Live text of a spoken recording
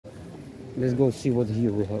Let's go see what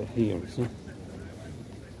here we have here. See?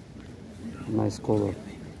 Nice color.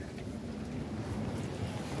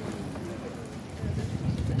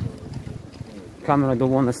 Camera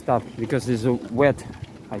don't want to stop because it's wet.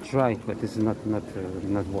 I try, but it's not work.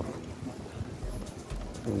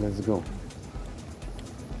 So let's go.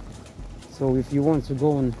 So if you want to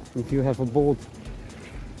go in, if you have a boat,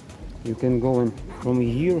 you can go in from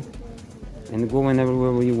here and go in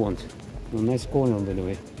everywhere you want. A nice corner, by the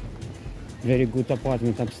way. Very good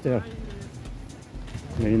apartment upstairs.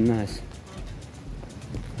 Very nice.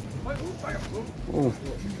 Oh,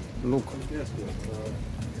 look.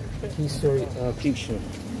 History picture.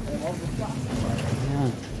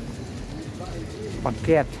 Yeah.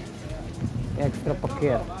 Packet. Extra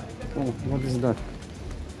packet. Oh, what is that?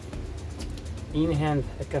 In hand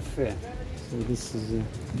a cafe. So this is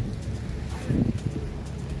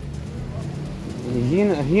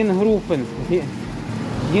geen groepen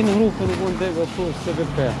want to go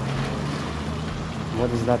CVP. What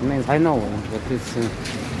does that mean? I know, but it's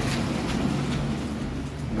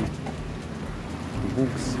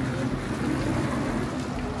books.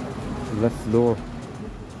 Left door.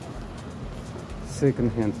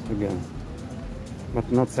 Second hand again,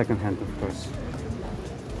 but not second hand, of course.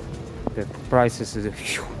 The prices is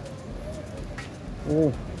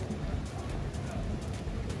oh,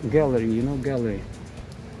 gallery, you know, gallery.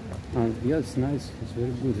 Yeah, it's nice. It's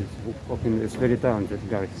very good. It's very talented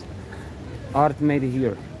guys. Art made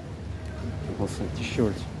here. Also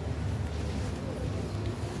t-shirts.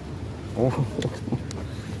 Oh,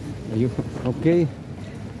 are you okay,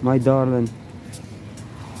 my darling?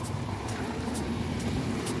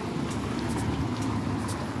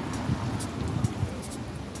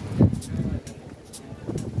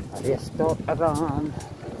 Restaurant.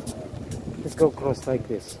 Let's go across like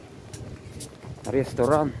this.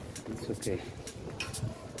 Restaurant. It's okay.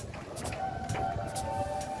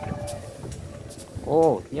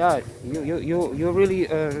 Oh yeah, you're really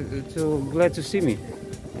too glad to see me.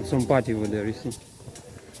 Some party over there, you see.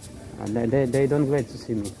 And they don't glad to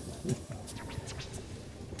see me.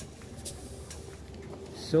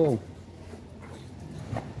 So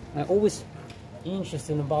I always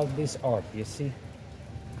interested about this art, you see.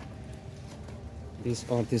 This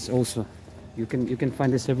art is also you can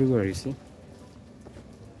find this everywhere, you see.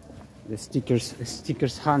 The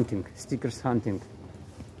stickers hunting.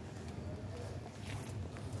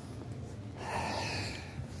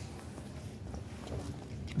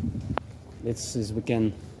 Let's see if we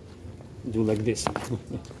can do like this.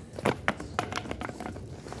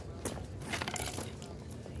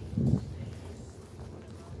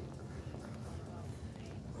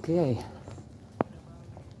 Okay.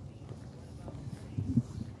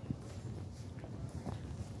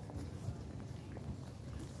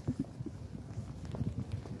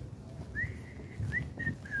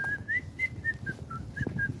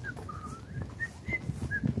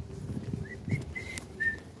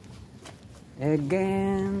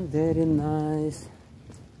 Again, very nice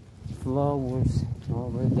flowers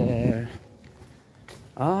over there.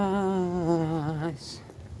 Eyes.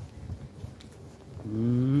 I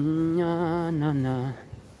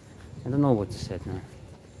don't know what to say now.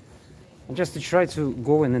 I'm just to try to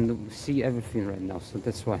go in and see everything right now, so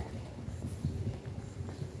that's why.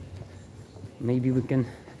 Maybe we can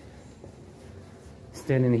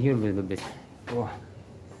stand in here a little bit. Oh.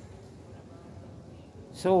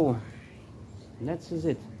 So that is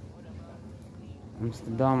it.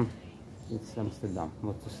 Amsterdam, it's Amsterdam,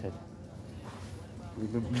 what to say.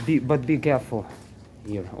 But be careful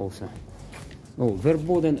here also. Oh,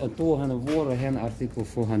 verboden uitogene woorden, artikel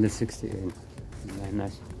 468. Very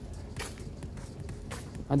nice.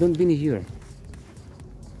 I don't been here.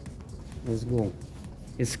 Let's go.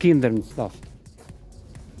 It's kinder and stuff.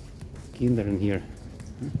 Kinder in here.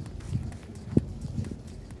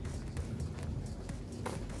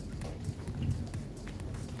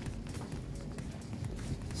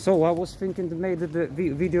 So I was thinking to make the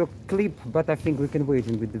video clip, but I think we can wait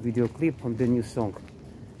with the video clip on the new song.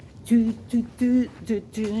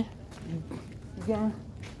 Yeah.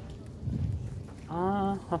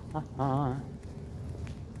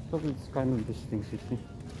 So it's kind of these things, you see.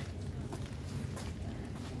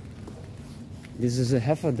 This is a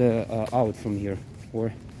half of the out from here.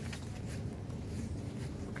 Or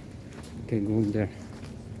okay, go there.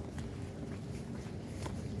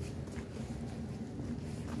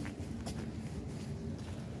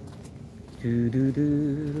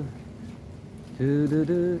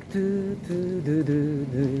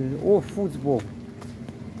 Oh, football.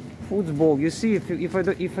 Football. You see,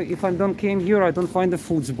 if I don't came here, I don't find the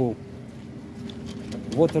football.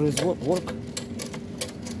 Water is work.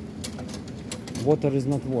 Water is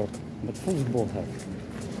not work, but football have.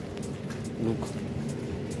 Look.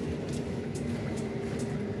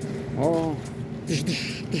 Oh.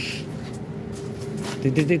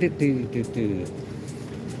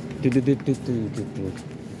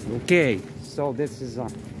 Okay, so this is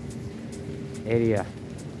area.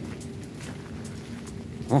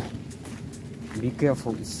 Oh, be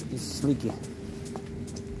careful, it's slicky.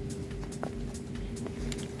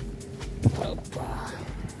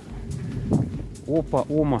 Опа,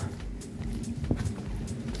 ома.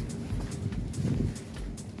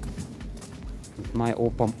 My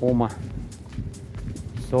opa oma.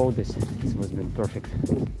 So this must be perfect.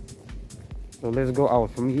 So let's go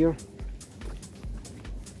out from here.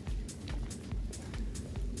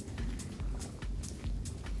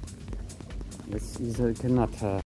 This is cannot